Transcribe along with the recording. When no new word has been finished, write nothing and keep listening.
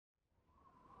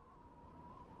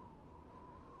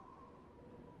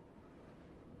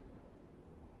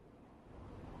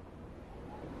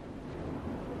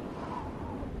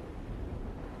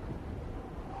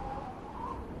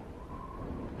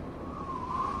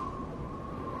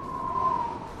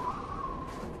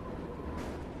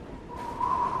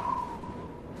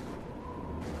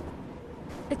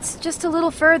It's just a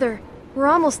little further. We're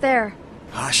almost there.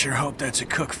 I sure hope that's a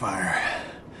cook fire.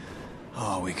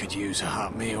 Oh, we could use a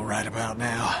hot meal right about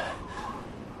now.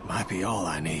 Might be all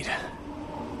I need.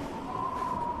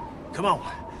 Come on,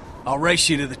 I'll race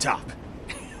you to the top.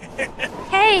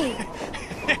 Hey!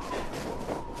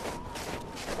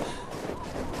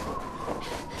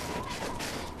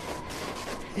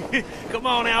 Come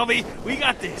on, Alvy, we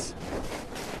got this.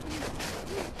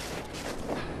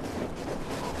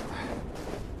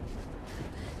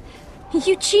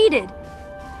 You cheated.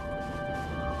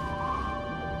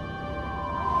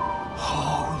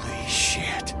 Holy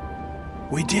shit.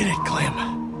 We did it,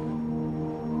 Clem.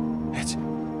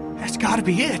 That's gotta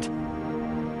be it.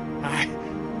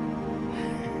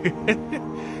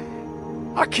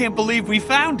 I can't believe we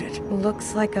found it.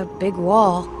 Looks like a big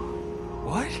wall.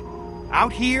 What?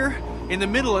 Out here? In the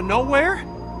middle of nowhere?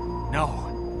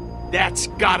 No. That's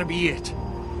gotta be it.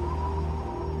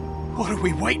 What are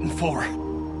we waiting for?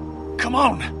 Come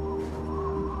on!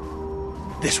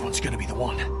 This one's gonna be the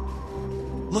one.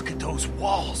 Look at those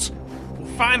walls. We'll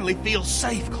finally feel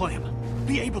safe, Clem.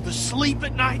 Be able to sleep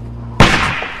at night.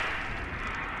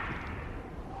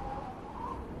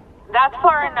 That's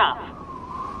far enough.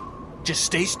 Just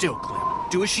stay still, Clem.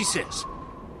 Do as she says.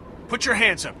 Put your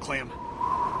hands up, Clem.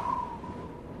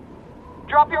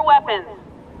 Drop your weapons.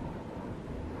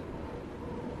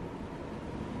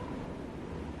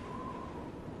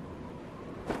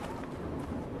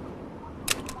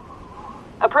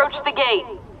 Approach the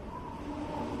gate.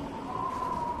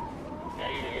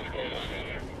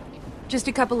 Just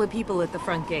a couple of people at the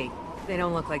front gate. They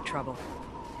don't look like trouble.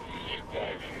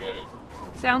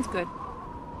 Sounds good.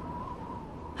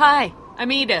 Hi,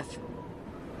 I'm Edith.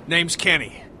 Name's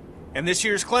Kenny. And this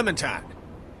here's Clementine.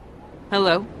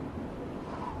 Hello.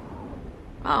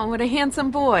 Oh, what a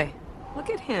handsome boy. Look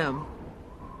at him.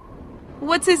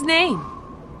 What's his name?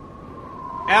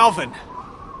 Alvin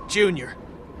Jr.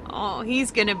 Oh,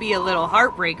 he's gonna be a little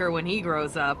heartbreaker when he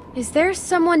grows up. Is there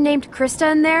someone named Christa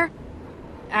in there?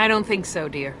 I don't think so,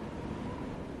 dear.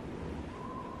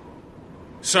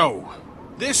 So,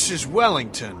 this is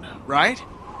Wellington, right?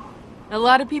 A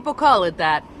lot of people call it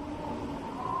that.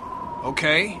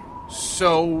 Okay,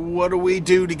 so what do we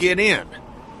do to get in?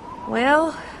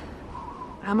 Well,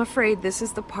 I'm afraid this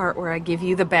is the part where I give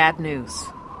you the bad news.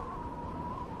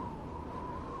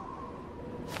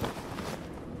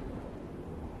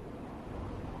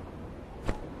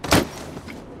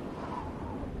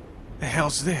 The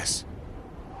hell's this?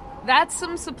 That's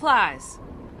some supplies.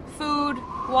 Food,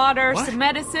 water, What? some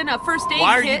medicine, a first aid kit.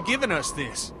 Why are you giving us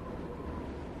this?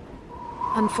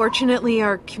 Unfortunately,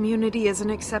 our community isn't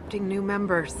accepting new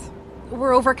members.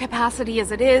 We're over capacity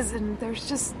as it is, and there's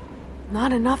just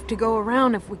not enough to go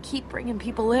around if we keep bringing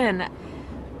people in.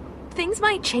 Things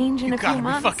might change in a few months. You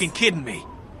gotta be fucking kidding me.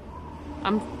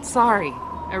 I'm sorry.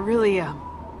 I really am.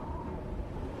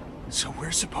 So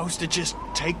we're supposed to just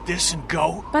take this and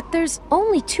go? But there's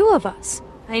only 2 of us.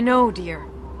 I know, dear.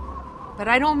 But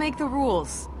I don't make the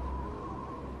rules.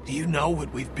 Do you know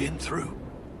what we've been through?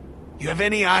 You have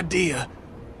any idea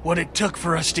what it took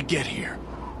for us to get here?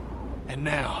 And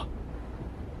now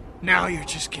you're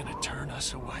just gonna turn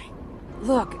us away.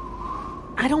 Look,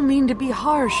 I don't mean to be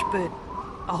harsh, but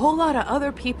a whole lot of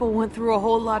other people went through a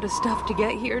whole lot of stuff to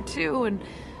get here too, and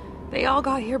they all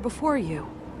got here before you.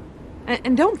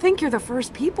 And don't think you're the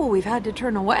first people we've had to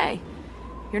turn away.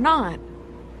 You're not.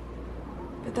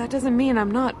 But that doesn't mean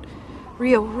I'm not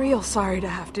real sorry to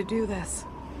have to do this.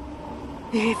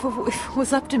 If it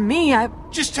was up to me,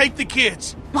 Just take the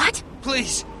kids. What?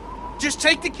 Please. Just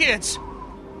take the kids.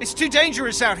 It's too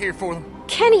dangerous out here for them.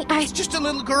 Kenny, It's just a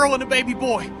little girl and a baby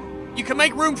boy. You can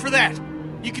make room for that.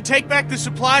 You can take back the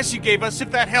supplies you gave us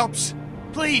if that helps.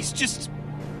 Please, just...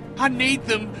 I need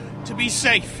them to be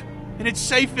safe. And it's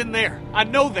safe in there. I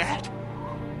know that.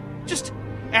 Just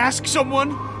ask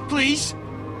someone, please.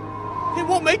 They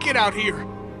won't make it out here.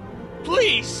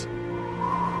 Please.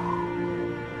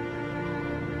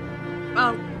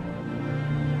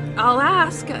 I'll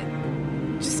ask.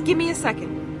 Just give me a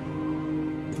second.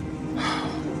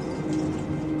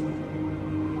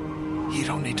 You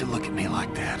don't need to look at me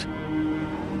like that.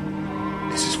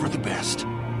 This is for the best.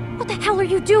 what the hell are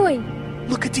you doing?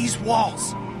 Look at these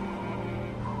walls.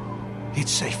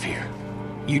 It's safe here.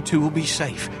 You two will be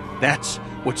safe. That's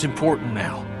what's important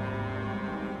now.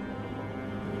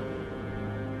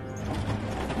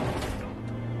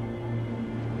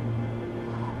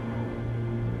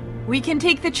 We can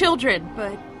take the children,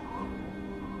 but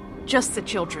just the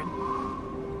children.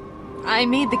 I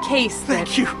made the case that...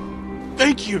 Thank you.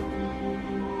 Thank you.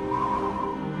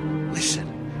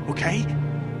 Listen, okay?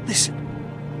 Listen.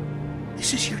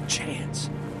 This is your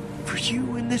chance. For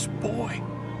you and this boy.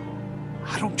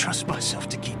 I don't trust myself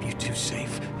to keep you two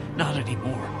safe. Not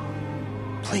anymore.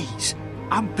 Please,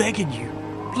 I'm begging you.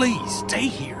 Please, stay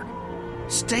here.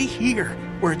 Stay here,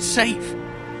 where it's safe.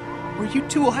 Where you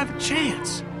two will have a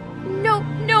chance. No,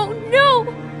 no, no!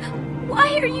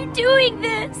 Why are you doing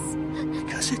this?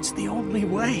 Because it's the only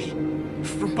way.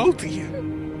 For both of you.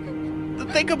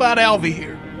 Think about Alvy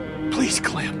here. Please,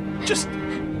 Clem, just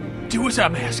do as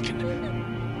I'm asking.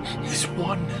 This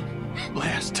one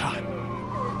last time.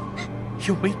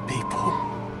 You'll meet people.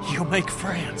 You'll make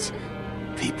friends.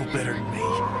 People better than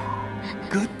me.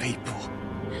 Good people.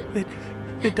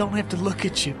 That don't have to look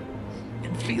at you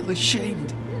and feel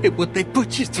ashamed at what they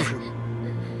put you through.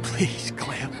 Please,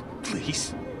 Clem,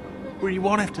 please. Where you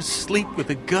won't have to sleep with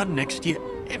a gun next to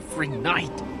you every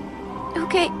night.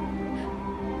 Okay.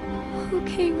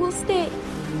 Okay, we'll stay.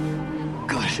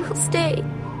 Good. We'll stay.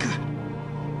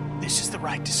 Good. This is the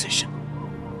right decision.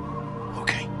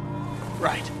 Okay.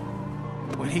 Right.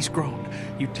 When he's grown,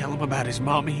 you tell him about his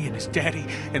mommy and his daddy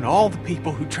and all the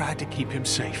people who tried to keep him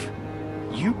safe.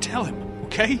 You tell him,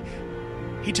 okay?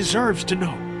 He deserves to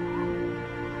know.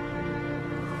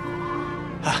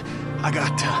 I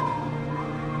got,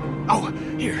 Oh,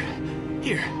 here.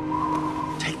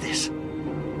 Take this.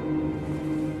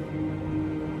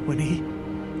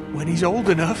 When he's old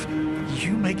enough,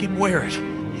 you make him wear it.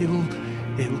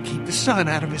 It'll keep the sun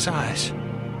out of his eyes.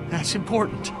 That's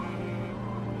important.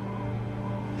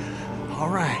 All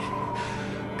right.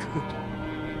 Good.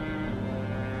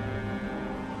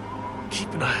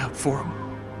 Keep an eye out for him.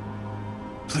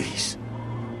 Please.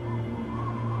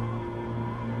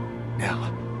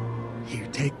 Now, you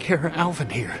take care of Alvin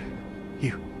here.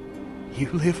 You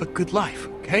live a good life,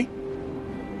 okay?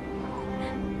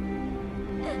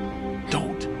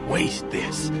 Don't waste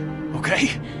this, okay?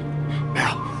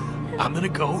 Now, I'm gonna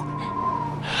go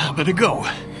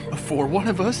before one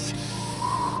of us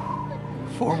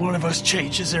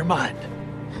changes their mind.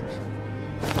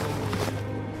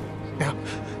 Now,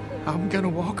 I'm gonna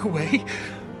walk away,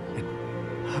 and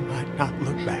I might not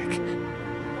look back.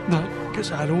 Not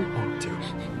because I don't want to.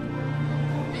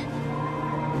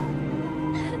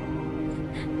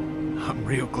 I'm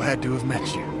real glad to have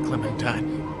met you,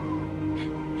 Clementine.